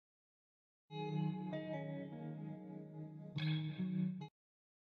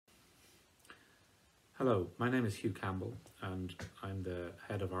Hello, my name is Hugh Campbell and I'm the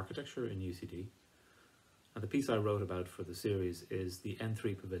head of architecture in UCD. And the piece I wrote about for the series is the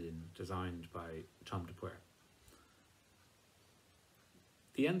N3 Pavilion designed by Tom Dupuer.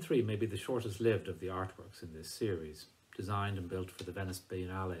 The N3 may be the shortest lived of the artworks in this series. Designed and built for the Venice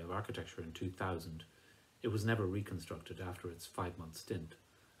Biennale of Architecture in 2000, it was never reconstructed after its 5-month stint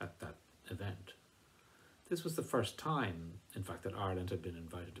at that event. This was the first time, in fact, that Ireland had been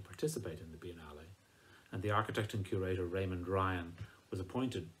invited to participate in the Biennale, and the architect and curator Raymond Ryan was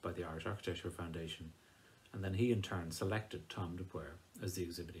appointed by the Irish Architecture Foundation, and then he in turn selected Tom Dupuer as the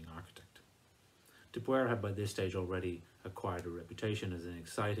exhibiting architect. Dupuer had by this stage already acquired a reputation as an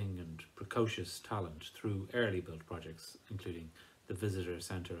exciting and precocious talent through early built projects, including the Visitor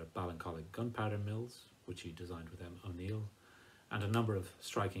Centre at Ballincollig Gunpowder Mills, which he designed with M. O'Neill, and a number of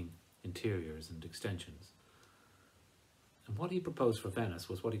striking interiors and extensions. And what he proposed for Venice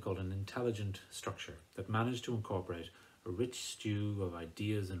was what he called an intelligent structure that managed to incorporate a rich stew of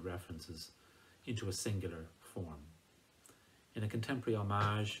ideas and references into a singular form. In a contemporary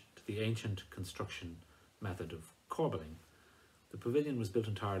homage to the ancient construction method of corbelling, the pavilion was built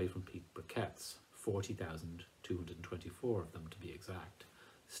entirely from peat briquettes, 40,224 of them to be exact,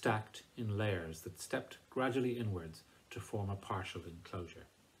 stacked in layers that stepped gradually inwards to form a partial enclosure.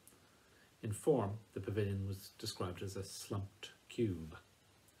 In form, the pavilion was described as a slumped cube,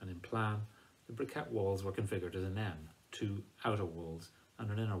 and in plan, the briquette walls were configured as an M, 2 outer walls and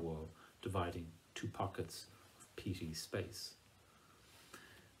an inner wall dividing 2 pockets of peaty space.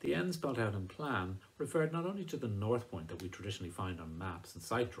 The N spelt out in plan referred not only to the north point that we traditionally find on maps and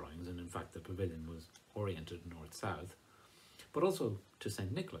site drawings, and in fact the pavilion was oriented north-south, but also to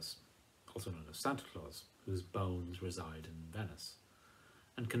St. Nicholas, also known as Santa Claus, whose bones reside in Venice.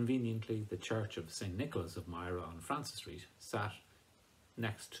 And conveniently, the church of St. Nicholas of Myra on Francis Street sat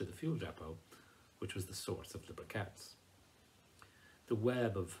next to the fuel depot, which was the source of the briquettes. The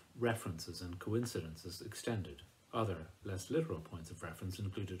web of references and coincidences extended. Other, less literal points of reference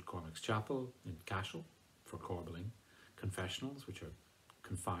included Cormac's Chapel in Cashel for corbelling, confessionals, which are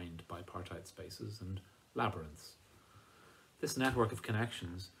confined bipartite spaces, and labyrinths. This network of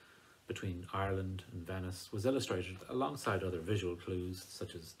connections between Ireland and Venice was illustrated alongside other visual clues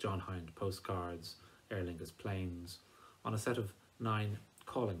such as John Hind postcards, Aer Lingus planes, on a set of 9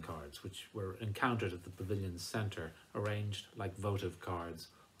 calling cards which were encountered at the pavilion's centre, arranged like votive cards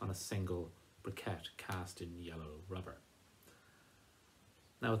on a single briquette cast in yellow rubber.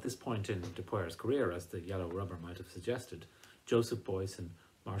 Now at this point in Dupuer's career, as the yellow rubber might have suggested, Joseph Beuys and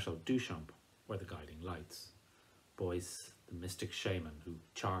Marshal Duchamp were the guiding lights. Beuys, the mystic shaman who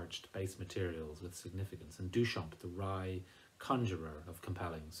charged base materials with significance, and Duchamp, the wry conjurer of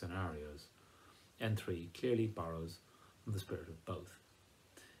compelling scenarios. N3 clearly borrows from the spirit of both.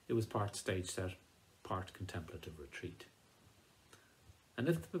 It was part stage set, part contemplative retreat. And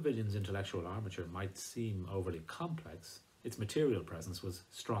if the pavilion's intellectual armature might seem overly complex, its material presence was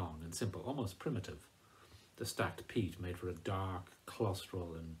strong and simple, almost primitive. The stacked peat made for a dark,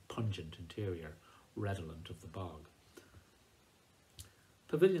 claustral and pungent interior, redolent of the bog.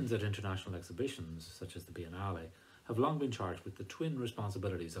 Pavilions at international exhibitions, such as the Biennale, have long been charged with the twin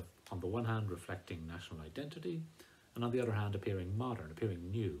responsibilities of, on the one hand, reflecting national identity, and on the other hand, appearing modern,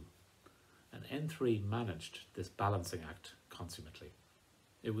 appearing new. And N3 managed this balancing act consummately.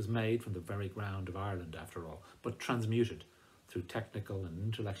 It was made from the very ground of Ireland, after all, but transmuted through technical and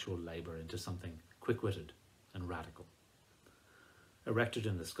intellectual labour into something quick-witted and radical. Erected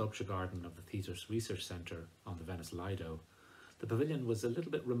in the sculpture garden of the Theatre's Research Centre on the Venice Lido, the pavilion was a little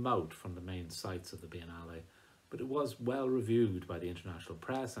bit remote from the main sites of the Biennale, but it was well reviewed by the international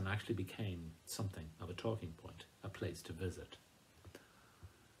press and actually became something of a talking point, a place to visit.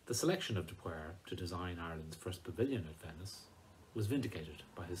 The selection of Dupuer to design Ireland's first pavilion at Venice was vindicated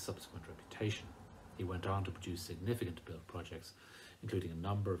by his subsequent reputation. He went on to produce significant built projects, including a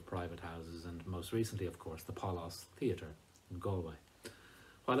number of private houses and most recently, of course, the Palas Theatre in Galway,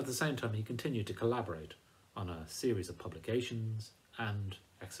 while at the same time he continued to collaborate on a series of publications and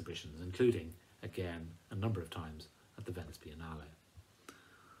exhibitions, including, again, a number of times at the Venice Biennale.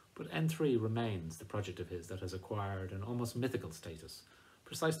 But N3 remains the project of his that has acquired an almost mythical status,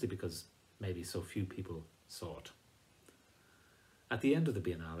 precisely because maybe so few people saw it. At the end of the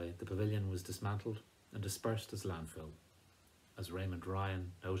Biennale, the pavilion was dismantled and dispersed as landfill. As Raymond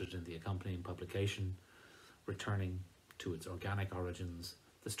Ryan noted in the accompanying publication, returning to its organic origins,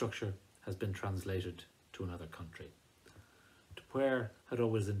 the structure has been translated to another country. Dupuer had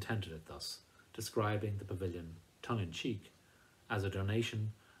always intended it thus, describing the pavilion, tongue-in-cheek, as a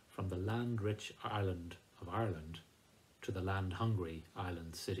donation from the land-rich island of Ireland to the land-hungry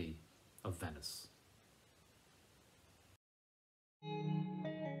island city of Venice.